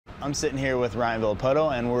I'm sitting here with Ryan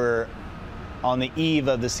Villopoto, and we're on the eve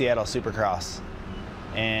of the Seattle Supercross.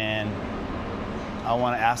 And I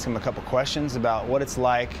want to ask him a couple questions about what it's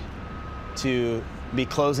like to be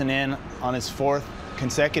closing in on his 4th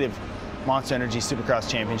consecutive Monster Energy Supercross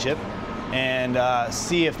Championship, and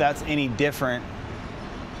see if that's any different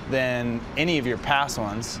than any of your past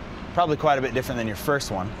ones. Probably quite a bit different than your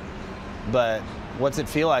first one. But what's it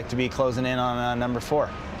feel like to be closing in on number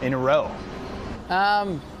 4 in a row?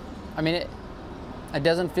 I mean, it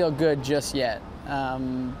doesn't feel good just yet.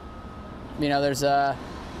 You know,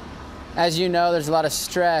 as you know, there's a lot of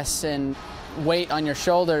stress and weight on your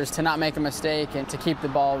shoulders to not make a mistake and to keep the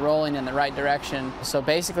ball rolling in the right direction. So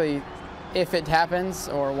basically, if it happens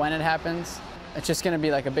or when it happens, it's just going to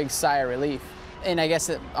be like a big sigh of relief. And I guess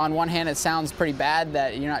on one hand, it sounds pretty bad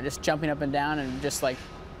that you're not just jumping up and down and just like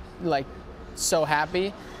so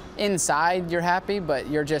happy. Inside, you're happy, but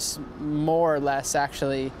you're just more or less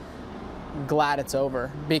actually glad it's over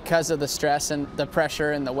because of the stress and the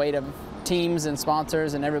pressure and the weight of teams and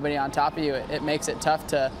sponsors and everybody on top of you. It makes it tough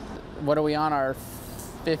to, what are we on, our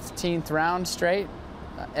 15th round straight?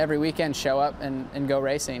 Every weekend show up and go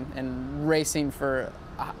racing, and racing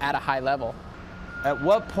at a high level. At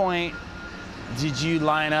what point did you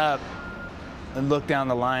line up and look down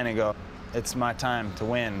the line and go, it's my time to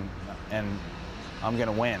win and I'm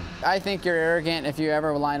gonna win? I think you're arrogant if you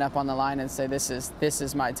ever line up on the line and say, this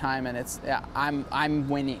is my time, and I'm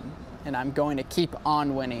winning and I'm going to keep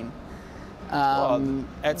on winning. Well,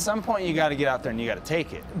 at some point you got to get out there and you got to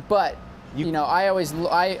take it. But you know, I always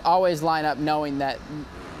line up knowing that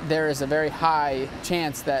there is a very high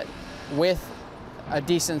chance that with a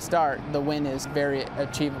decent start, the win is very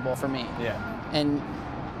achievable for me. Yeah. And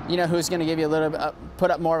you know who's going to give you a little bit, put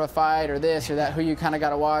up more of a fight or this or that, who you kind of got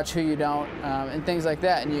to watch, who you don't, and things like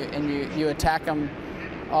that. And you attack them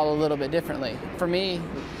all a little bit differently. For me,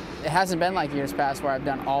 it hasn't been like years past where I've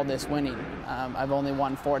done all this winning. I've only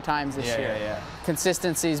won 4 times this year. Yeah.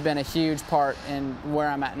 Consistency's been a huge part in where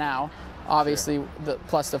I'm at now. Obviously, sure.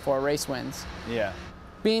 Plus the 4 race wins. Yeah.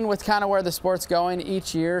 Being with kind of where the sport's going,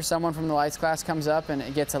 each year someone from the lights class comes up and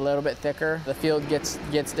it gets a little bit thicker. The field gets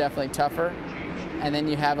definitely tougher. And then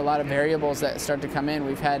you have a lot of variables that start to come in.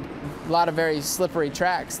 We've had a lot of very slippery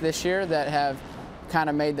tracks this year that have kind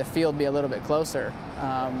of made the field be a little bit closer.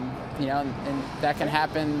 You know, and that can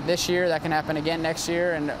happen this year, that can happen again next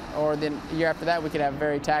year, or the year after that we could have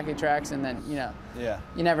very tacky tracks, and then, you know,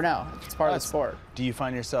 you never know. It's part of the sport. Do you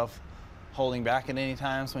find yourself holding back at any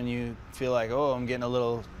times when you feel like, oh, I'm getting a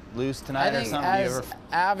little loose tonight or something?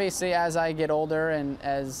 Obviously, as I get older, and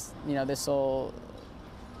as, you know, this will,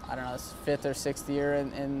 I don't know, this 5th or 6th year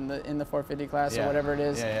in the 450 class or whatever it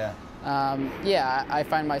is. Yeah. I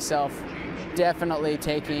find myself definitely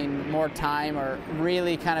taking more time, or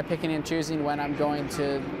really kind of picking and choosing when I'm going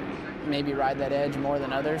to maybe ride that edge more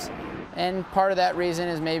than others. And part of that reason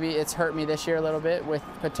is maybe it's hurt me this year a little bit with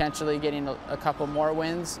potentially getting a couple more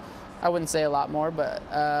wins. I wouldn't say a lot more, but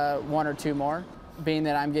 1 or 2 more. Being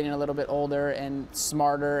that I'm getting a little bit older and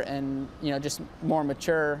smarter and, you know, just more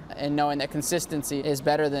mature, and knowing that consistency is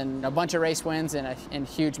better than a bunch of race wins and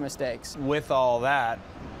huge mistakes. With all that,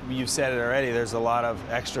 you've said it already, there's a lot of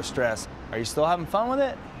extra stress. Are you still having fun with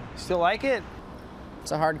it? Still like it?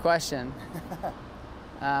 It's a hard question.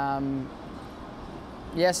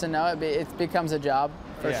 Yes and no. It becomes a job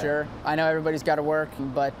for sure. I know everybody's got to work,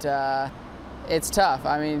 but it's tough.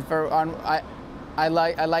 I mean, I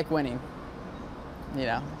like winning. You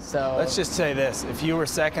know, so let's just say this: if you were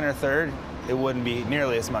 2nd or 3rd, it wouldn't be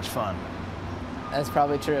nearly as much fun. That's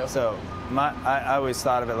probably true. So I always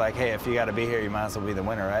thought of it like, hey, if you got to be here, you might as well be the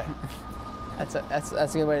winner, right? That's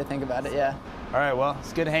a good way to think about it. Yeah. All right. Well,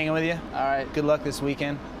 it's good hanging with you. All right. Good luck this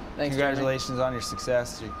weekend. Thanks. Congratulations Jeremy. on your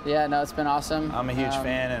success. Yeah. No, it's been awesome. I'm a huge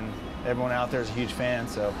fan, and everyone out there is a huge fan.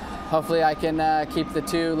 So hopefully, I can keep the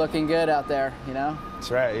 2 looking good out there. You know.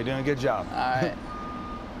 That's right. You're doing a good job. All right.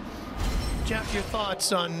 Jeff, your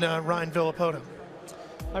thoughts on Ryan Villopoto?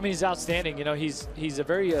 I mean, he's outstanding. You know, he's a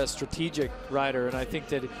very strategic rider, and I think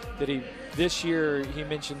that he this year he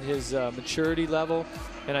mentioned his maturity level,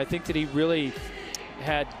 and I think that he really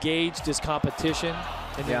had gauged his competition,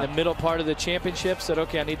 and in the middle part of the championship said,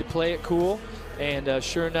 okay, I need to play it cool, and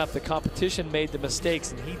sure enough, the competition made the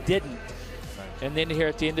mistakes, and he didn't. And then here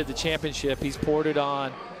at the end of the championship, he's poured it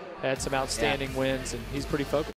on, had some outstanding wins, and he's pretty focused.